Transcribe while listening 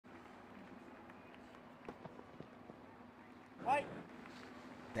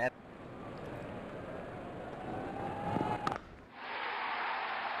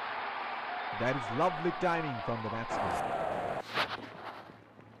That is lovely timing from the batsman.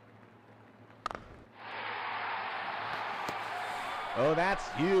 Oh, that's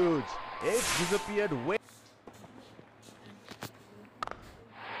huge. It's disappeared way.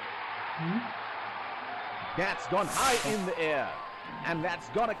 That's gone high in the air. And that's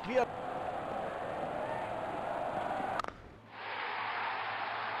gonna clear.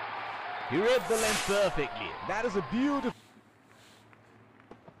 He read the length perfectly. That is a beautiful.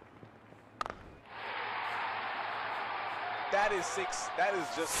 That is 6. That is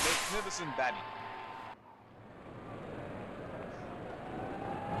just magnificent batting.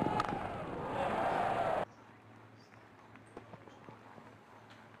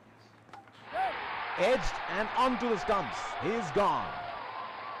 Edged and onto the stumps. He's gone.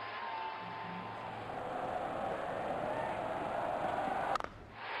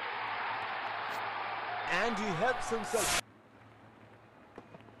 And he helps himself.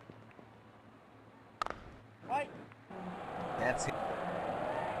 Right. That's it.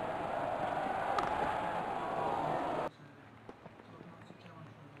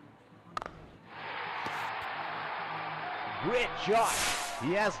 Great shot.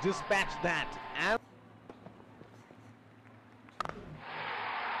 He has dispatched that. And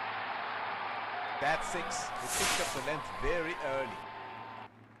that's 6. He picked up the length very early.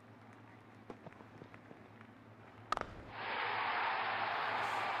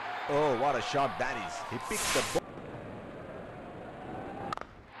 oh, what a shot that is. He picked the ball.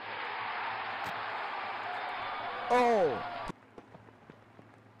 Oh!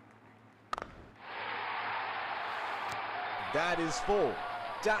 That is 4.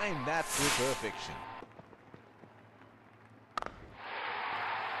 Time that to perfection.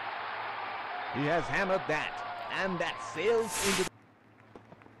 He has hammered that, and that sails into.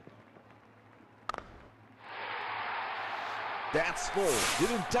 That's 4.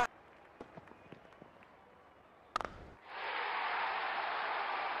 Didn't touch.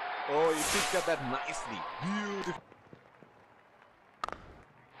 Oh, he picked up that nicely. Beautiful.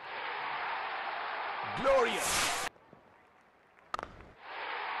 Glorious.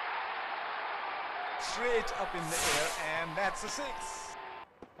 Straight up in the air, and that's a 6.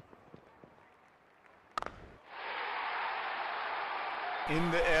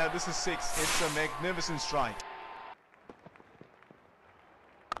 In the air, this is 6. It's a magnificent strike.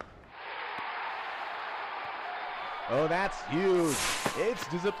 Oh, that's huge. It's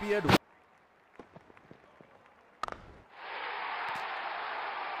disappeared.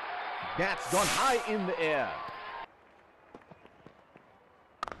 That's gone high in the air.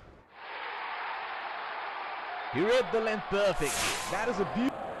 He read the length perfectly. That is a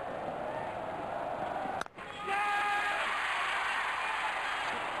beauty.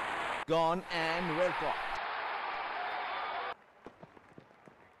 Gone and well caught.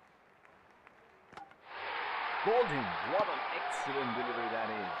 Called him. What an excellent delivery that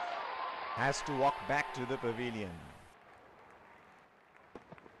is. Has to walk back to the pavilion.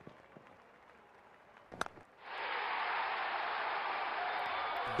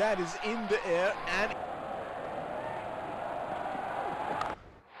 That is in the air and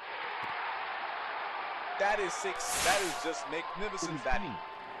that is 6. That is just magnificent batting.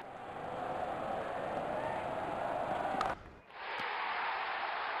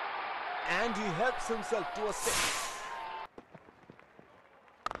 And he helps himself to a 6.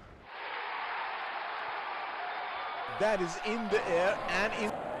 That is in the air and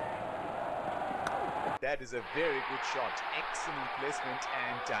in. That is a very good shot. Excellent placement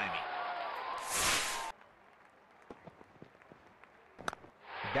and timing.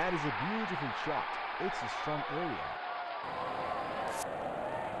 That is a beautiful shot. It's a strong area.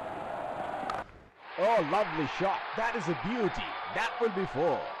 Oh, lovely shot. That is a beauty. That will be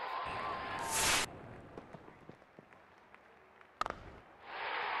 4.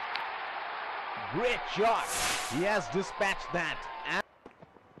 Great shot. He has dispatched that. And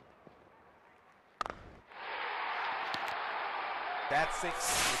that's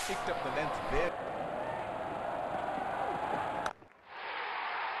 6. He picked up the length there.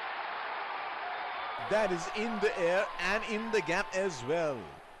 that is in the air and in the gap as well.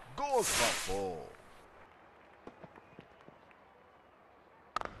 Goes for 4.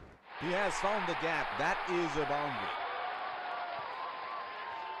 He has found the gap. That is a boundary.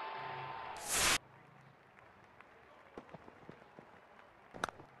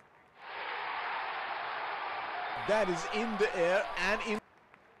 That is in the air and in.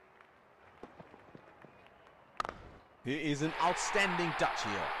 He is an outstanding touch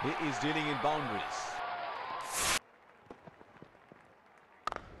here. He is dealing in boundaries.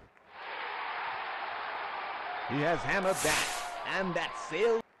 He has hammered that, and that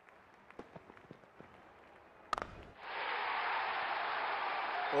sail.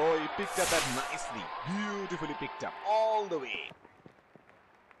 Oh, he picked up that nicely. Beautifully picked up all the way.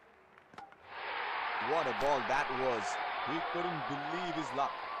 What a ball that was. He couldn't believe his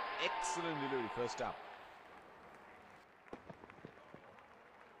luck. Excellent delivery first up.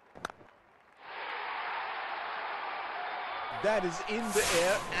 That is in the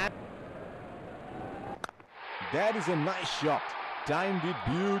air and that is a nice shot. Timed it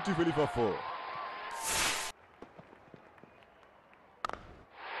beautifully for 4.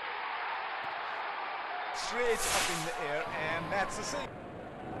 Straight up in the air, and that's a 6.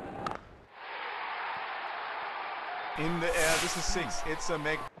 In the air, this is 6. It's a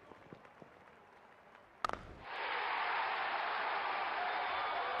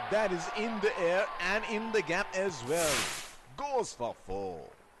that is in the air and in the gap as well. Goes for 4.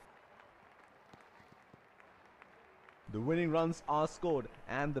 The winning runs are scored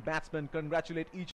and the batsmen congratulate each